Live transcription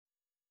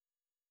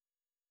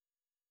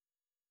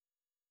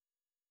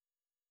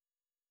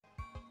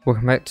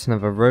Welcome back to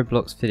another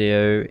Roblox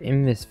video.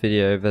 In this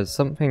video there's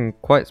something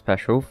quite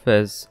special.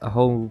 There's a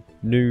whole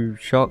new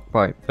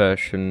Sharkbite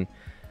version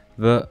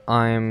that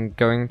I am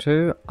going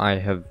to. I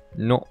have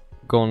not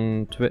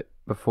gone to it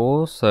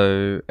before,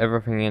 so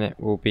everything in it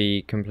will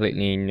be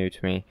completely new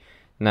to me.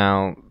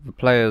 Now the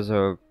players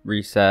are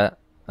reset,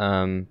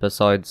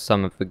 besides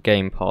some of the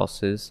game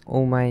passes.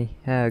 All my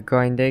hair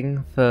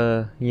grinding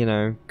for, you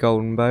know,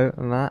 golden boat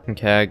and that.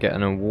 Okay, I get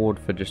an award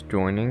for just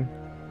joining.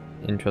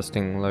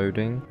 Interesting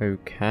loading.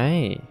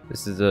 Okay,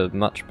 this is a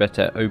much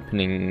better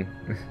opening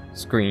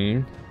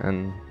screen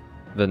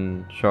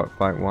than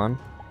Sharkbite 1.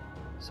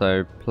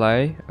 So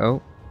play.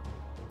 Oh,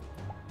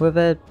 were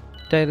there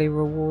daily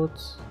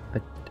rewards?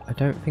 I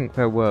don't think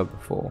there were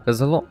before.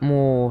 There's a lot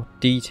more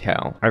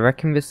detail. I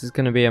reckon this is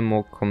going to be a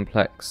more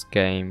complex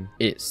game.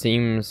 It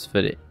seems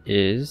that it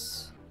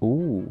is.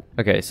 Ooh.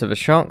 Okay, so the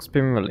shark's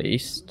been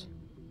released.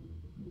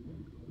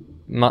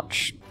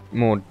 Much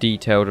more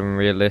detailed and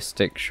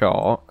realistic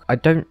shark. I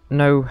don't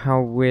know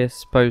how we're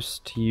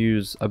supposed to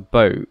use a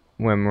boat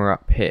when we're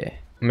up here.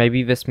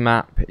 Maybe this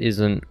map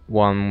isn't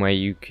one where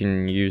you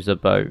can use a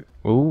boat.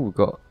 Ooh, we've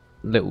got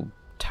little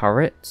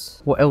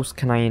turrets. What else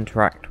can I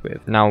interact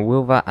with? Now,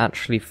 will that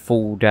actually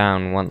fall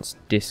down once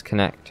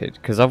disconnected?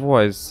 Because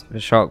otherwise the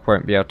shark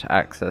won't be able to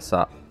access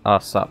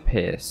us up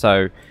here.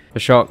 So the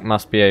shark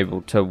must be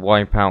able to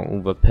wipe out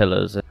all the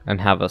pillars and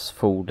have us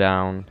fall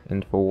down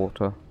into the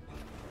water.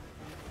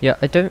 Yeah,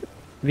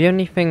 the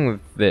only thing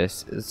with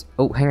this is...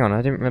 Oh, hang on,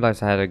 I didn't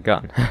realise I had a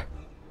gun.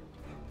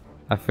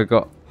 I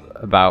forgot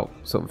about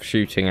sort of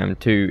shooting. I'm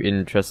too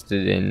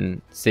interested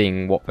in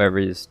seeing what there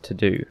is to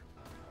do.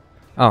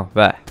 Oh,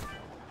 there.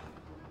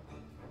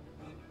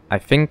 I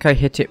think I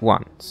hit it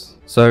once.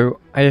 So,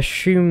 I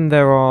assume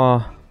there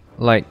are,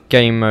 like,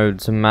 game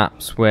modes and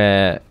maps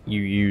where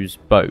you use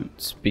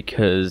boats,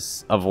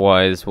 because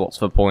otherwise, what's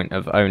the point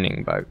of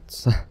owning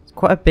boats? It's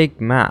quite a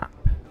big map.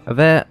 Are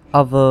there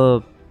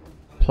other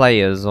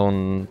players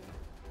on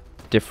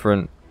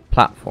different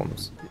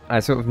platforms? I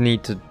sort of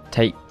need to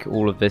take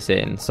all of this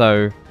in.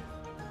 So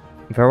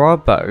there are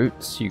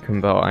boats you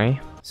can buy.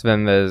 So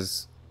then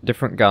there's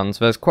different guns.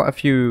 There's quite a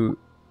few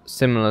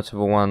similar to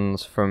the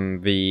ones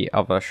from the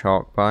other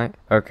Sharkbite.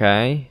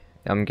 Okay,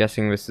 I'm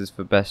guessing this is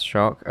the best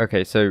shark.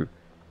 Okay, so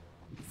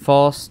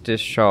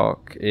fastest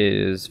shark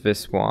is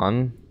this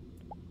one,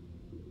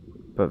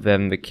 but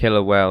then the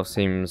killer whale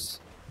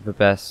seems the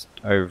best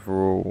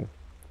overall.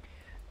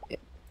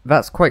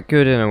 That's quite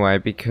good in a way,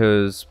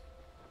 because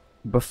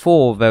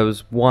before there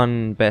was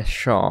one best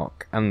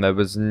shark and there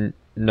was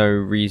no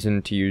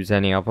reason to use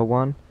any other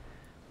one.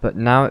 But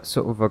now it's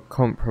sort of a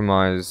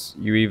compromise.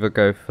 You either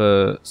go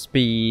for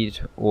speed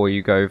or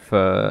you go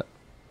for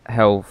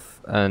health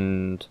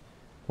and...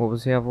 what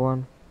was the other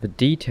one? The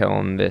detail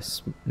on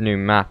this new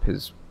map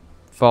is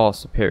far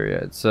superior.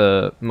 It's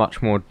a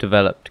much more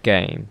developed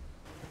game.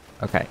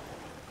 Okay.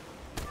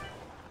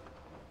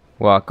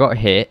 Well, I got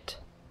hit.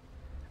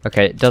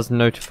 Okay, it does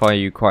notify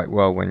you quite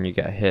well when you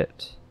get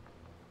hit,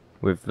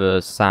 with the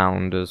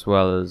sound as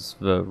well as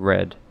the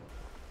red.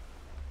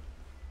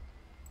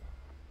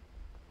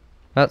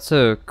 That's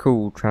a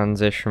cool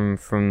transition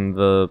from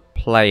the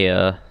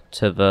player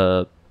to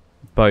the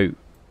boat,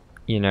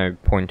 you know,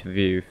 point of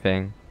view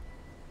thing.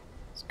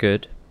 It's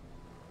good.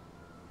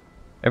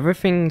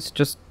 Everything's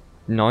just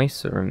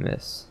nicer in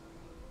this.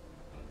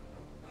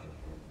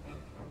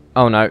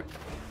 Oh no.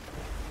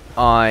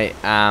 I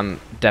am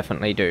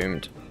definitely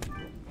doomed.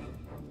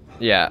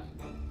 Yeah.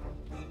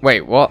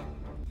 Wait, what?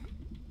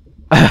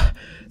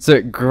 So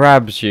it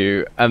grabs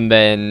you and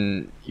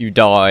then you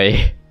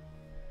die.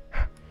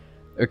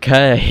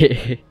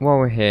 Okay. While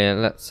we're here,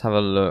 let's have a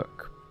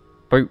look.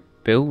 Boat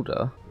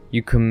builder?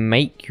 You can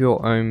make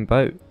your own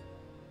boat.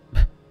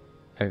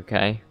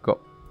 Okay, got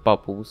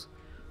bubbles.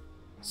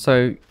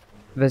 So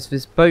there's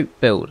this boat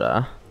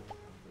builder.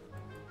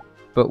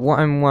 But what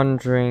I'm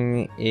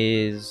wondering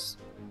is,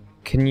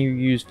 can you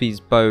use these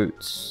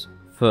boats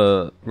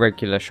for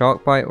regular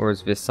Sharkbite, or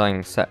is this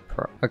something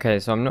separate? Okay,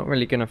 so I'm not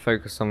really going to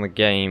focus on the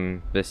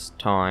game this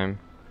time.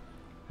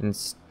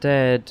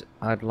 Instead,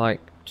 I'd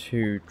like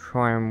to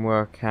try and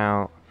work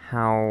out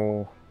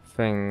how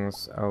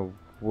things are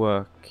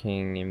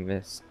working in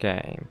this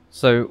game.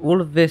 So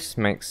all of this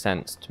makes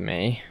sense to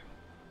me,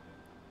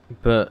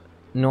 but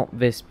not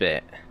this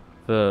bit,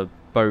 the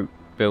boat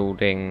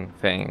building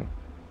thing.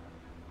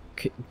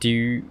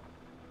 Do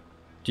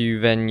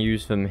you then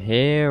use them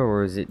here,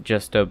 or is it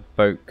just a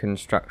boat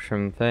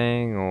construction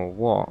thing, or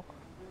what?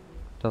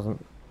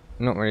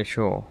 Not really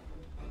sure.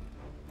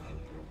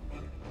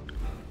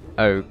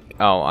 Oh,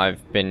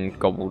 I've been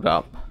gobbled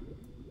up.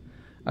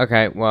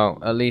 Okay, well,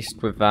 at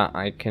least with that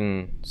I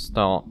can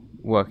start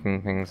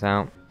working things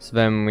out. So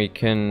then we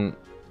can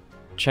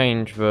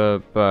change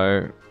the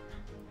boat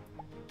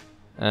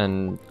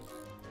and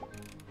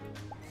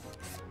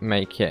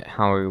make it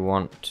how we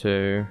want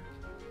to.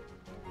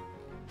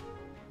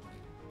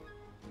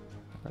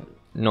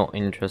 Not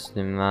interested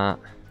in that.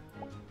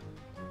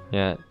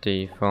 Yeah,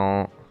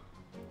 default.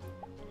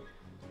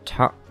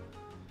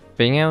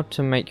 Being able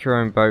to make your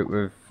own boat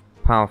with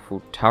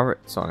powerful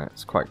turrets on it.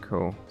 It's quite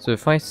cool. So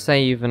if I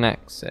save and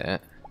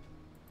exit,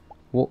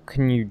 what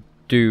can you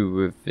do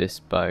with this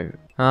boat?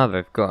 Ah,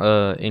 they've got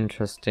a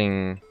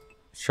interesting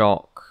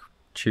shark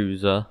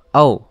chooser.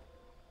 Oh!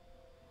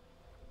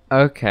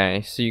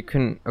 Okay, so you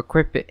can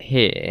equip it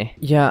here.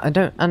 Yeah, I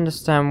don't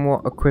understand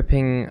what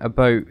equipping a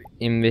boat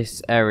in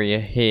this area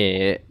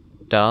here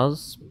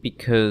does,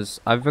 because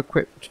I've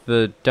equipped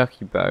the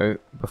ducky boat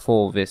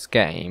before this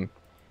game,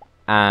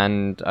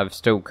 and I've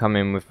still come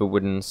in with the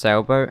wooden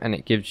sailboat, and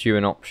it gives you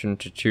an option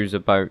to choose a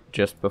boat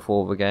just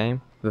before the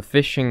game. The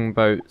fishing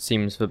boat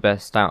seems the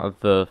best out of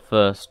the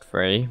first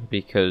three,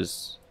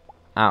 because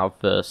out of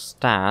the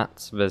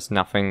stats, there's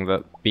nothing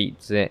that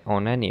beats it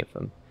on any of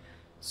them.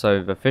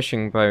 So the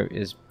fishing boat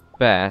is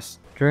best.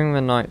 During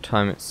the night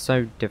time it's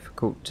so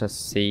difficult to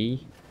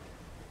see.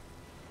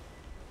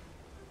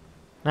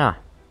 Ah,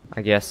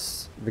 I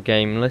guess the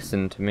game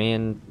listened to me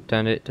and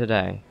done it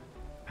today.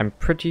 I'm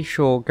pretty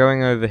sure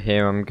going over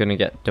here I'm gonna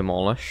get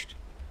demolished,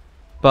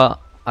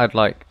 but I'd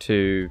like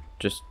to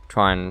just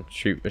try and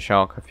shoot the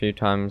shark a few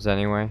times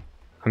anyway.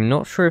 I'm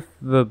not sure if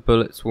the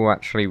bullets will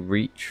actually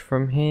reach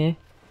from here,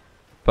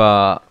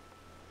 but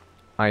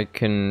I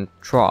can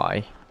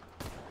try.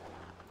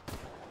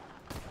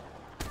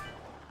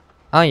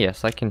 Ah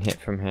yes, I can hit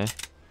from here.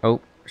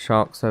 Oh,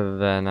 shark's over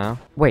there now.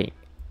 Wait.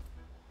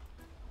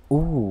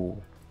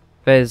 Ooh.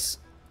 There's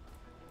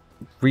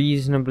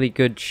reasonably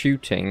good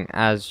shooting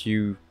as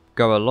you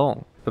go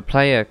along. The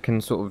player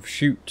can sort of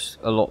shoot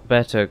a lot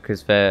better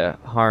because they're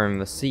higher in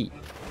the seat.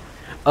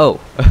 Oh.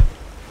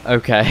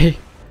 Okay.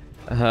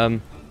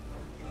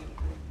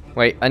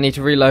 Wait, I need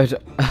to reload.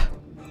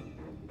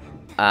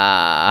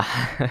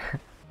 Ah.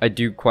 I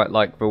do quite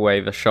like the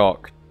way the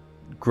shark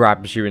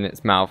grabs you in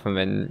its mouth and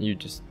then you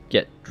just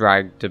get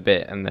dragged a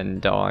bit and then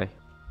die.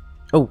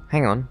 Oh,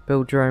 hang on,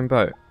 build your own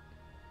boat.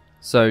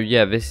 So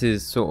yeah, this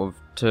is sort of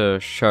to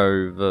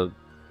show the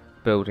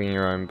building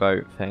your own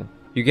boat thing.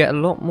 You get a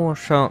lot more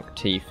shark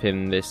teeth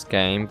in this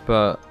game,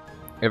 but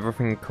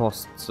everything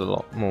costs a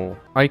lot more.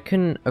 I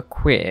can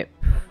equip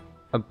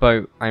a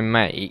boat I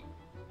make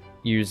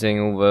using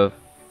all the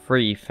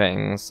free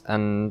things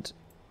and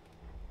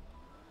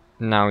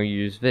now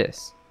use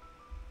this.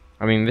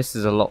 I mean, this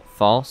is a lot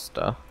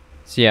faster.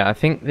 So yeah, I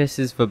think this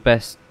is the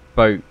best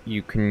boat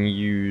you can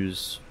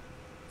use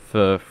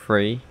for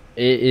free.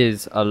 It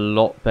is a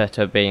lot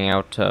better being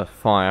able to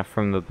fire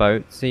from the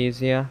boats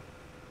easier.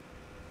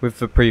 With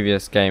the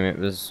previous game it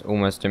was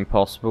almost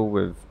impossible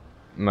with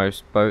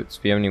most boats.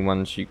 The only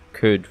ones you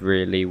could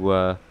really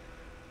were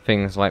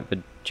things like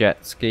the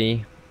jet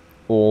ski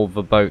or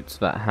the boats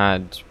that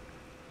had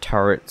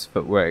turrets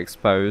that were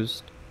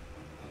exposed.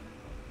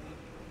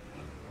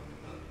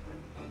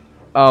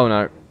 Oh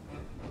no.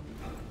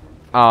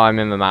 Oh, I'm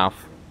in the mouth.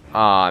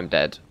 Ah, I'm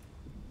dead.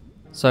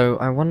 So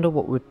I wonder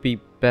what would be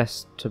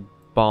best to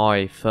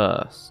buy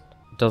first.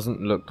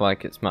 Doesn't look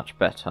like it's much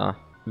better.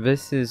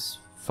 This is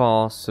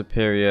far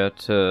superior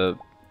to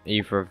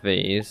either of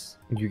these.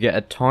 You get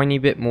a tiny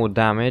bit more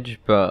damage,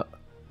 but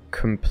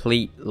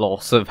complete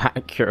loss of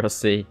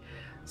accuracy.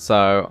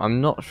 So I'm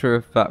not sure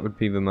if that would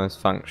be the most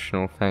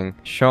functional thing.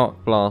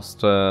 Shark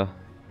Blaster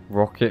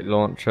rocket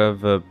launcher.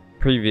 The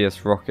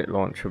previous rocket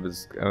launcher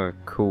was a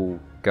cool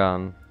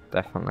gun.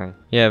 Definitely.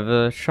 Yeah,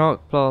 the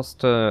Shark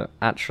Blaster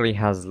actually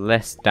has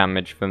less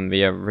damage than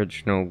the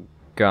original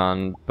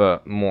gun,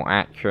 but more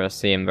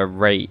accuracy, and the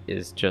rate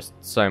is just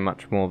so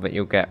much more that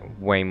you'll get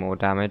way more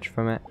damage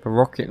from it. The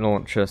rocket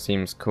launcher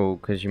seems cool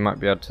because you might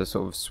be able to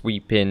sort of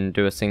sweep in,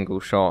 do a single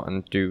shot,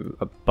 and do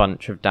a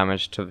bunch of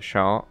damage to the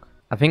shark.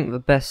 I think the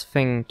best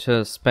thing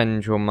to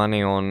spend your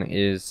money on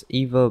is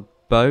either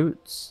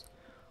boats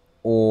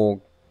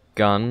or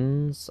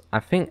guns. I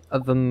think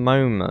at the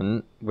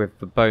moment, with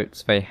the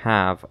boats they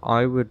have,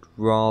 I would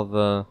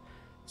rather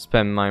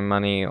spend my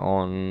money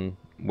on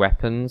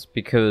weapons,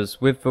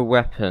 because with the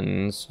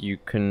weapons you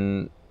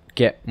can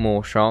get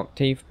more shark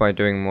teeth by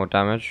doing more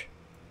damage.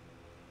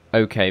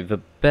 Okay, the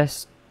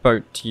best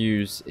boat to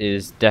use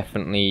is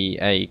definitely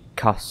a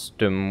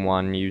custom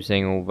one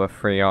using all the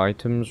free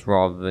items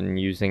rather than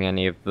using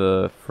any of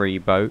the free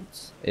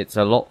boats. It's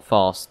a lot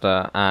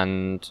faster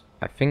and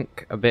I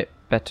think a bit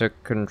better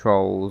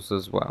controls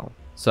as well.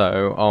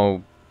 So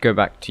I'll go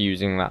back to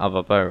using that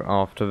other boat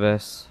after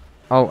this.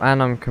 Oh,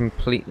 and I'm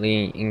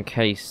completely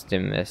encased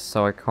in this,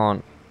 so I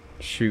can't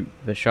shoot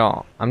the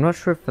shark. I'm not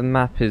sure if the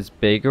map is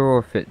bigger or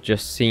if it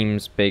just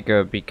seems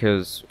bigger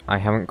because I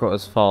haven't got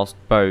as fast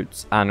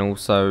boats, and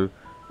also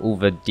all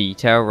the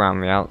detail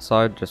around the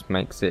outside just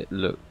makes it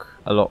look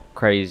a lot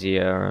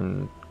crazier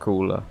and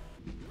cooler.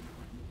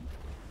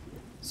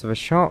 So the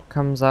shark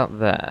comes out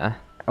there.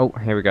 Oh,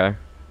 here we go.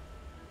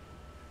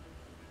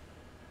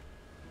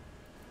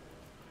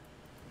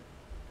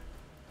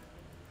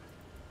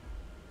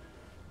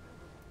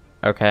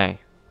 Okay,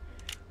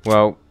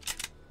 well,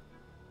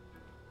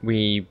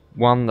 we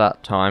won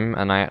that time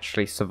and I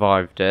actually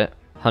survived it.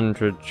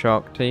 100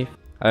 shark teeth.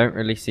 I don't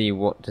really see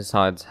what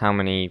decides how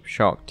many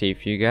shark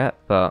teeth you get,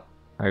 but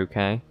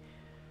okay.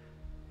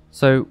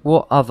 So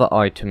what other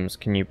items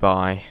can you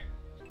buy?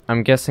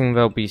 I'm guessing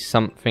there'll be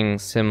something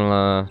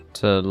similar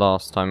to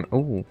last time.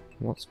 Oh,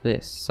 what's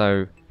this?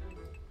 So,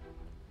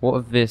 what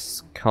if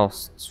this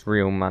costs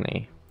real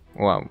money?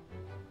 Well,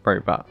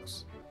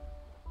 Robux.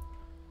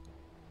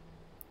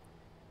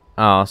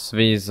 Ah, so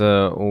these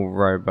are all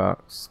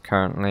Robux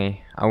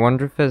currently. I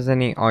wonder if there's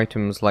any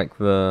items like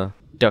the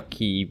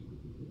ducky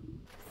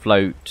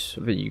float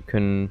that you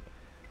can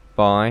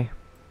buy.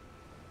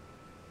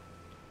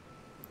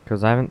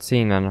 Because I haven't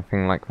seen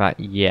anything like that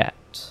yet.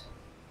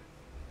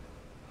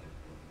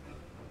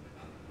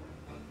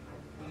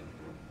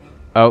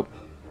 Oh.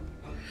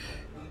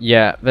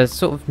 Yeah, there's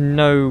sort of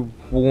no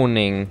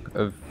warning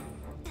of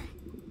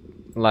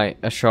like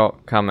a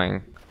shark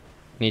coming.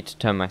 Need to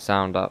turn my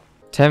sound up.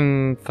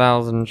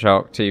 10,000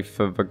 shark teeth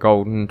for the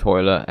golden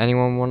toilet.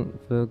 Anyone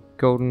want the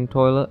golden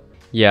toilet?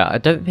 Yeah, I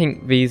don't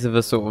think these are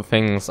the sort of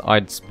things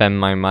I'd spend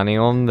my money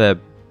on. They're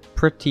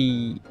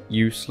pretty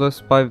useless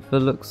by the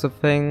looks of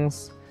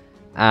things.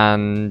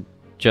 And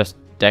just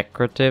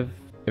decorative.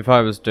 If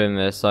I was doing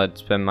this, I'd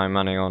spend my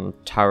money on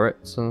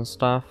turrets and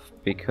stuff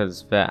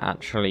because they're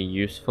actually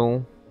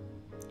useful.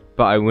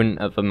 But I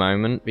wouldn't at the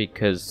moment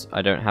because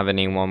I don't have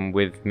anyone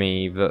with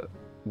me that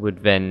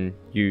would then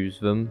use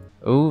them.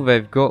 Oh,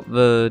 they've got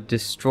the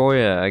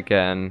destroyer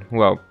again.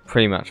 Well,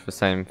 pretty much the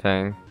same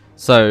thing.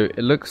 So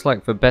it looks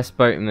like the best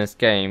boat in this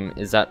game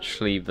is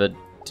actually the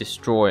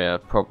destroyer,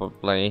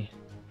 probably,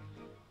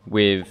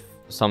 with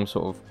some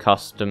sort of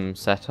custom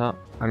setup.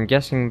 I'm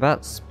guessing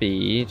that's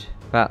speed,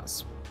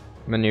 that's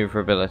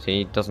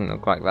maneuverability. Doesn't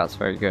look like that's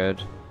very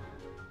good.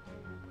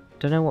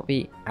 Don't know what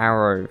the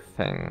arrow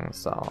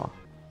things are.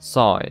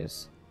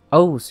 Size.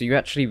 Oh, so you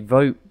actually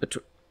vote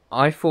between.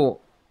 I thought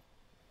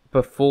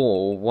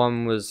before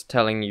one was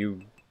telling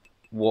you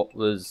what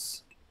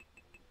was.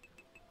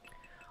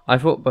 I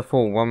thought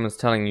before one was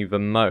telling you the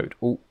mode.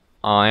 Oh,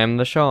 I am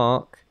the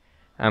shark,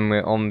 and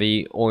we're on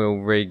the oil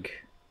rig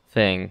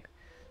thing.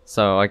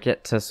 So I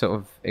get to sort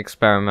of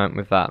experiment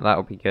with that.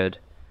 That'll be good.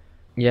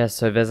 Yeah,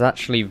 so there's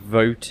actually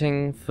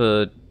voting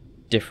for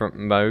different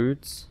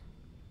modes.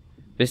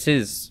 This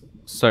is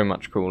so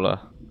much cooler.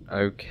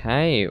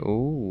 Okay,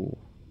 ooh.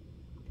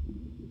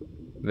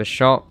 The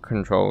shark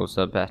controls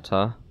are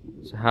better.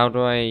 So how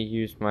do I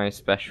use my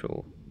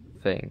special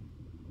thing?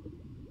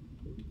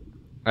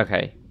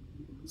 Okay.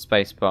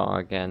 Spacebar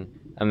again.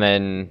 And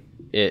then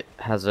it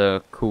has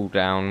a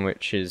cooldown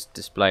which is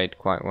displayed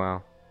quite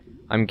well.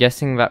 I'm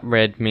guessing that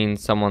red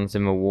means someone's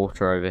in the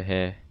water over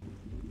here.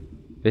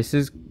 This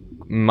is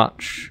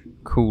much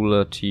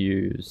cooler to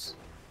use.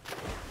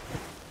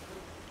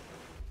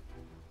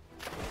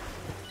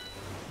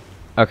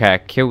 Okay, I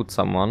killed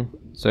someone.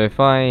 So if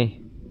I...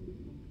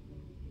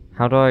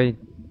 How do I...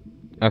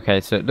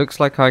 Okay, so it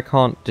looks like I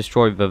can't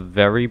destroy the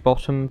very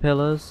bottom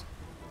pillars.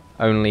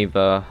 Only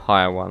the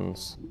higher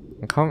ones.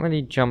 I can't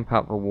really jump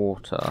out the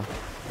water.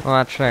 Well,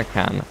 actually I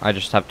can. I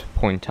just have to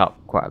point up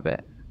quite a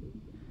bit.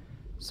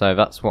 So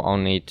that's what I'll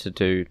need to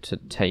do to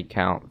take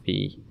out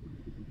the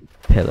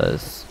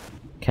pillars.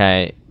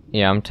 Okay,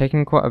 yeah, I'm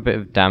taking quite a bit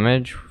of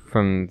damage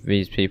from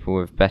these people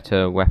with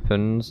better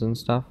weapons and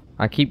stuff.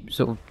 I keep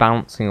sort of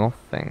bouncing off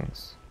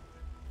things.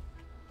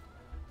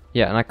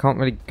 Yeah, and I can't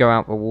really go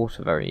out the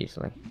water very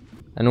easily.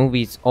 And all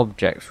these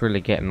objects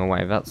really get in the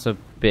way. That's a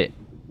bit,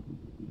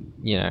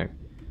 you know,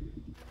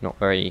 not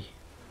very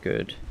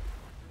good.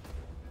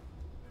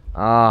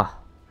 Ah.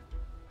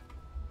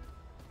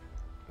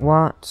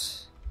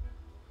 What?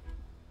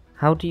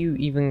 How do you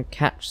even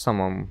catch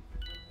someone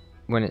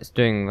when it's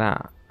doing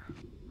that?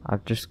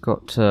 I've just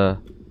got to...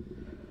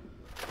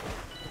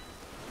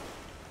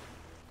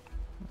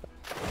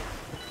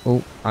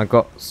 Oh, I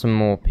got some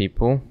more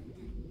people.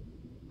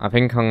 I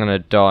think I'm gonna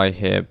die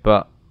here,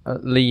 but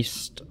at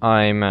least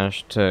I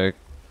managed to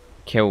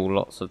kill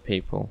lots of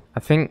people. I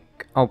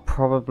think I'll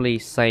probably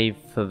save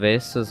for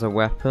this as a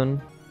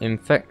weapon.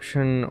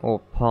 Infection or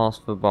pass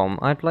the bomb.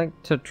 I'd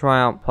like to try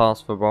out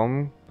pass the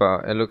bomb,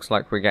 but it looks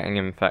like we're getting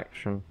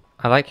infection.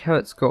 I like how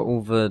it's got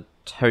all the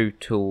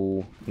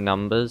total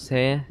numbers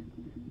here.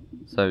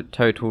 So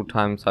total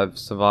times I've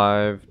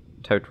survived,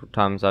 total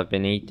times I've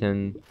been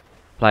eaten,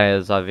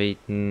 players I've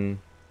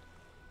eaten,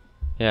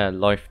 yeah,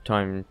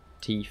 lifetime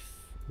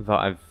teeth that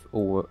I've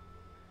all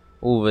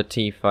the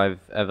teeth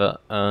I've ever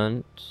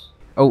earned.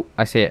 Oh,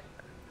 I see it.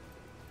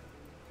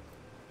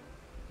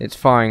 It's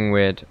firing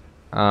weird.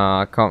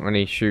 I can't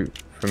really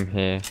shoot from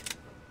here.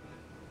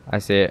 I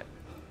see it.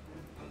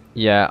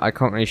 Yeah, I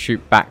can't really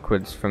shoot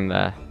backwards from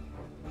there.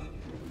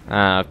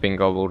 I've been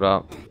gobbled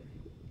up.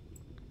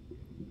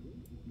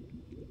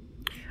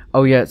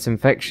 Oh yeah, it's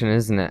infection,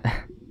 isn't it?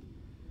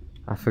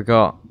 I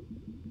forgot.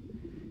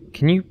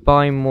 Can you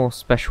buy more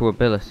special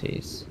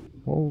abilities?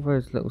 What are all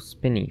those little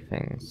spinny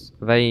things?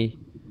 Are they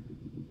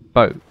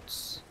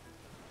boats?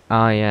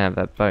 Ah yeah,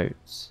 they're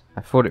boats.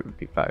 I thought it would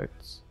be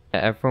boats.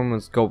 Yeah, everyone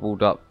was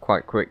gobbled up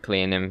quite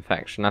quickly in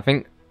infection. I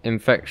think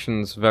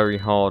infection's very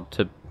hard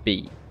to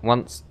beat.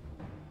 Once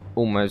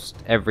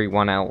almost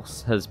everyone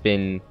else has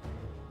been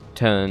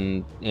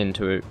turned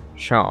into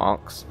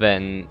sharks,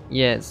 then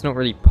yeah, it's not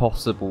really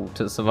possible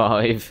to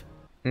survive.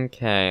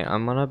 Okay,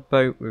 I'm on a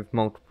boat with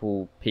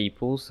multiple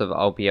people so that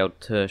I'll be able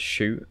to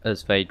shoot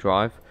as they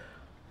drive.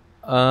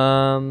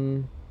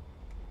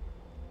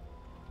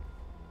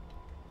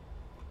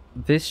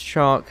 This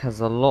shark has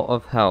a lot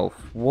of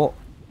health. What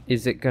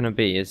is it gonna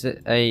be? Is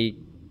that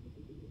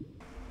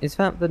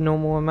the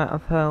normal amount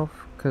of health?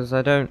 Because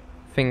I don't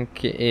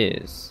think it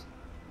is.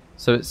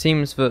 So it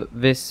seems that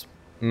this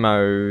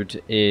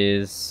mode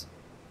is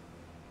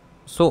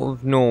sort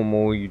of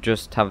normal, you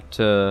just have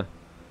to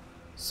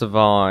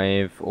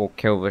survive or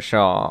kill the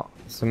shark.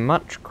 It's a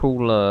much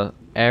cooler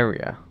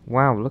area.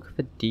 Wow, look at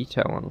the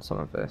detail on some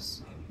of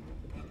this.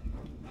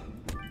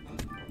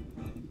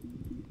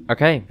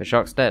 Okay, the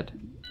shark's dead.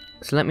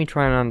 So let me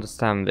try and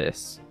understand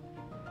this.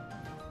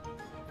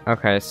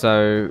 Okay,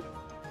 so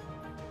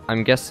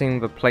I'm guessing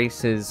the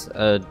places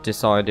are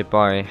decided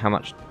by how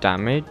much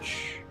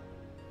damage.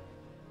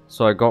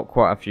 So I got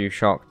quite a few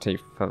shark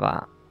teeth for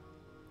that.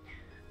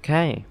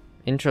 Okay,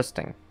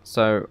 interesting.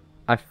 So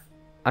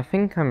I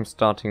think I'm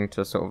starting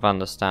to sort of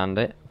understand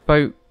it.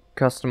 Boat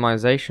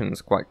customization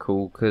is quite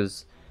cool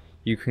because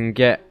you can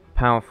get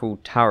powerful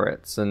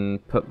turrets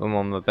and put them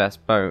on the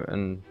best boat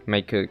and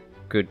make a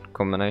good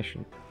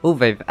combination. Oh,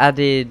 they've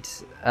added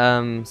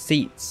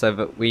seats so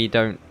that we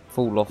don't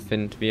fall off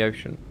into the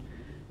ocean.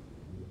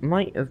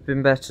 Might have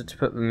been better to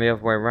put them the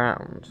other way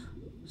around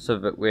so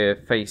that we're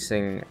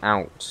facing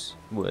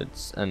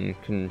outwards and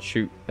can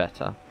shoot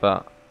better,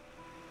 but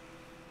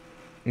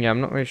yeah,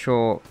 I'm not really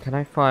sure. Can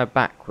I fire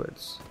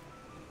backwards?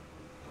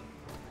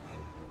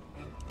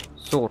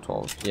 Sort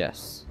of,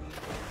 yes.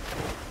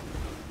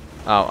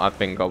 Oh, I've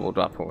been gobbled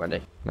up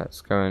already.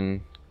 Let's go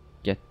and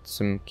get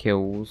some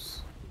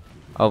kills.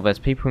 Oh, there's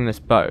people in this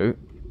boat.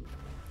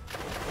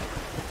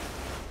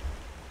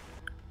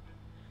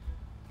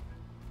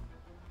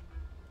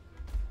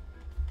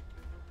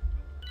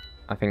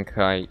 I think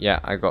I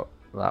got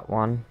that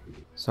one.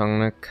 So I'm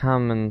gonna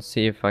come and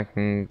see if I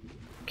can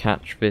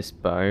catch this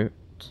boat.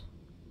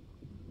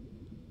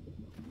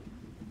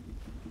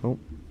 Oh.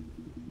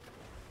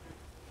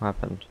 What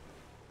happened?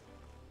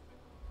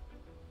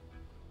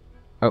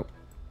 Oh.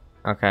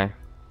 Okay.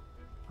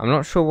 I'm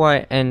not sure why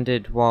it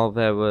ended while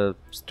there were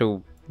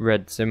still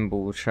red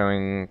symbols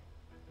showing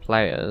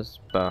players,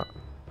 but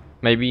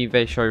maybe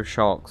they show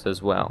sharks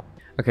as well.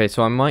 Okay,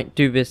 so I might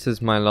do this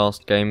as my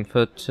last game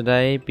for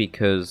today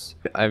because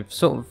I've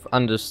sort of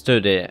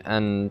understood it,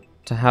 and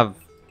to have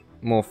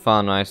more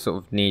fun I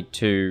sort of need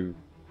to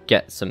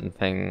get some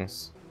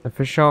things. If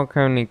a shark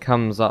only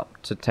comes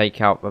up to take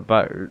out the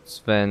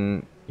boats,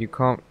 then you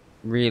can't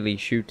really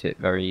shoot it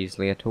very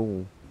easily at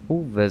all.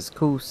 Oh, there's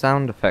cool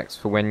sound effects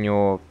for when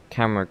your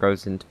camera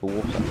goes into the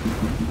water.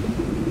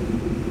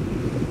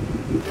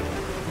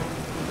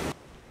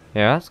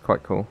 Yeah, that's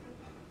quite cool.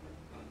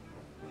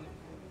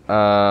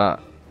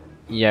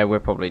 Yeah, we're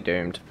probably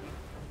doomed.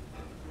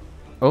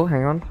 Oh,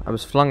 hang on. I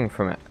was flung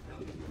from it.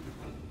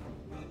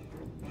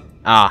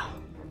 Ah!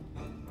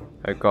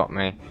 It got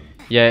me.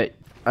 Yeah,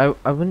 I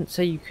wouldn't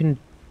say you can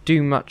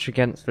do much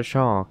against the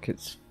shark.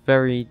 It's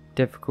very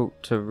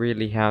difficult to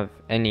really have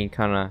any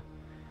kind of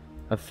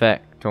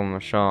effect on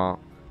the shark.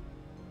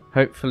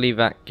 Hopefully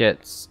that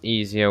gets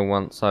easier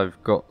once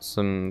I've got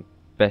some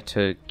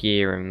better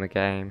gear in the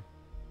game.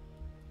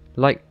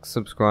 Like,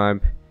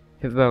 subscribe,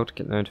 hit the bell to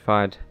get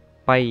notified.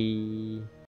 Bye!